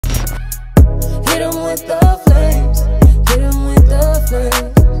with the flames. Hit him with the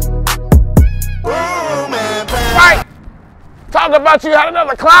flames. Right. Talk about you had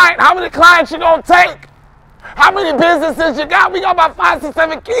another client. How many clients you gonna take? How many businesses you got? We got about 5, 6,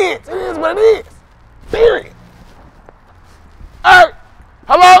 7 kids. It is what it is. Period. Hey,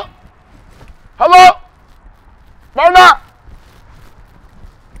 hello? Hello? Bernard?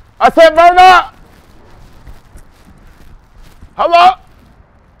 I said Bernard? Hello?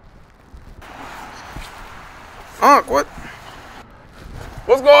 Unc, what?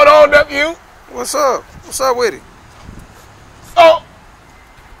 What's going on, nephew? What's up? What's up with it? So,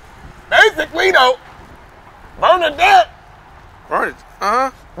 basically, though, Bernadette,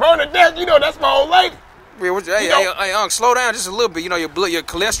 Bernadette, you know, that's my old lady. Yeah, hey, Unc, slow down just a little bit. You know, your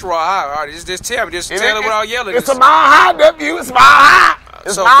cholesterol high. All right, just tell me. Just tell it without yelling. It's a mile high, nephew. It's a mile high.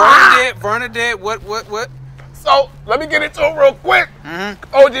 It's so, mile high. Bernadette, what? So, let me get into it real quick.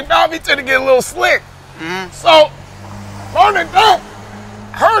 OG Bobby tend to get a little slick. So, Bernadette,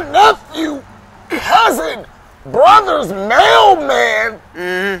 her nephew, cousin, brother's mailman,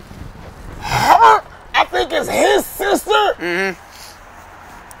 her, I think it's his sister.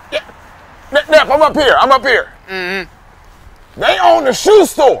 Yeah. Nep, I'm up here. They own the shoe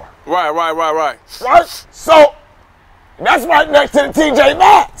store. Right. Right? So, that's right next to the Tj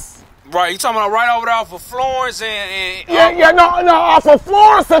Maxx. Right, you talking about right over there off of Florence and no, off of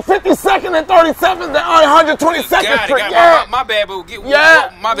Florence and 52nd and 37th and 122nd Street. My bad, but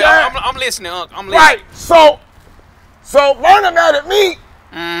my bad. Yeah. I'm listening, Unc. I'm listening. Right, so Verna mad at me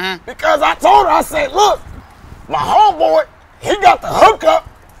because I told her, I said, look, my homeboy, he got the hookup.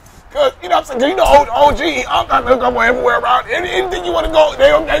 Cause you know what I'm saying? You know OG, Unc got the hookup everywhere around. Anything you want to go, they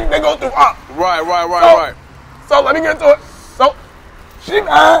go through Unc. Right. So let me get into it. So she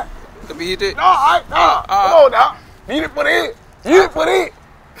mad. Let me hit it. No, come on now. You didn't put it in.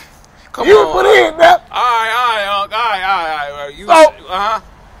 Come you on. Put it in, man. All right.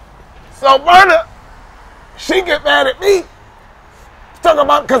 So Verna, she get mad at me. Talking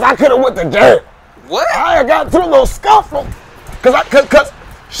about because I could have went to jail. What? I got into a little scuffle. Cause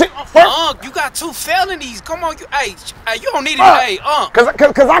she first. Unc, you got 2 felonies. Come on, you don't need it. Hey, Unc. Cause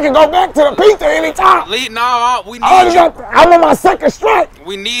I can go back to the pizza anytime. We need you. I'm on my second strike.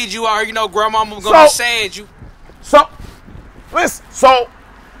 We need you out here. You know, Grandmama gonna sand you. So, listen. So,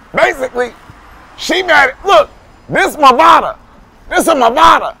 basically, she mad at. Look, this is Mavada. This is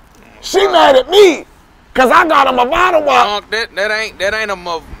Mavada. She mad at me cause I got a Mavada watch. Unc, that ain't a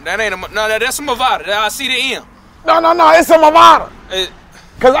no. That's a Mavada. I see the M. No. It's a Mavada.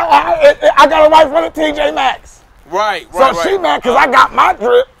 Cause I got it right from the Tj Maxx. Right. So she mad cause I got my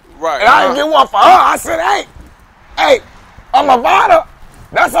drip. Right. And I didn't get one for her. I said, hey, a Mavada.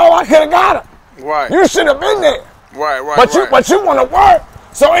 That's all I could have got her. Right. You should have been there. Right. But you want to work.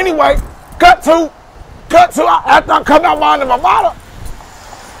 So anyway, cut to. After I come out behind the Mavada,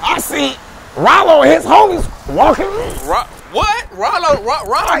 I see Rollo and his homies walking in. What? Rollo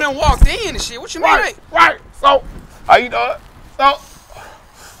done walked in and shit. What you mean? Right. So, how you doing? So,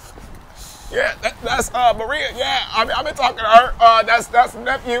 yeah, that's Maria. Yeah, I've been talking to her. That's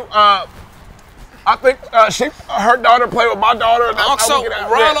nephew. I think her daughter played with my daughter. And that's so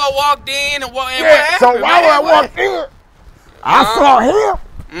Rollo walked in and what happened? So Rollo walked in. I saw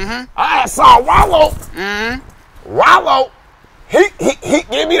him. I saw Rollo. Rollo, he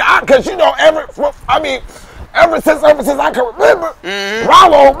gave me the eye because you know ever since I can remember,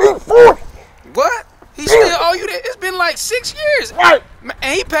 Rollo me 40. What? He still owe you that? It's been like 6 years. Right.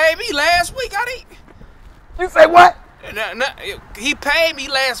 And he paid me last week. You say what? He paid me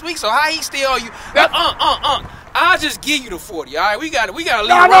last week, so how he still owe you? I'll just give you the 40. All right, we got to leave. No.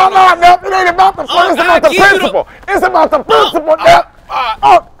 It ain't about the 40. It's about the principle. It's about the principle.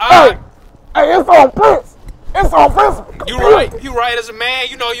 Hey, it's on principle. It's on principle. You right as a man.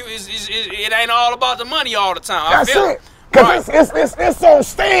 You know, it ain't all about the money all the time. That's it. Because it's on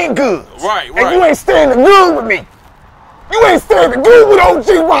staying good. Right. And you ain't staying good with me. You ain't staying good with OG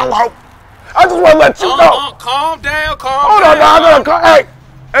Rollo. I just want to let you know. Calm down. Hold on, now. I gotta call. Hey,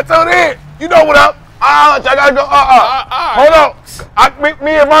 that's on it. You know what up. I gotta go. Hold on.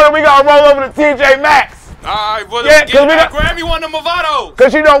 Me and Verna, we gotta roll over to Tj Maxx. All right, brother. Yeah, grab me one of the Movados.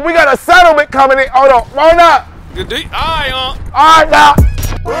 Because, you know, we got a settlement coming in. Hold on. Roll up. Good. All right, All right, now.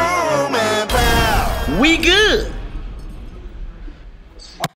 We good.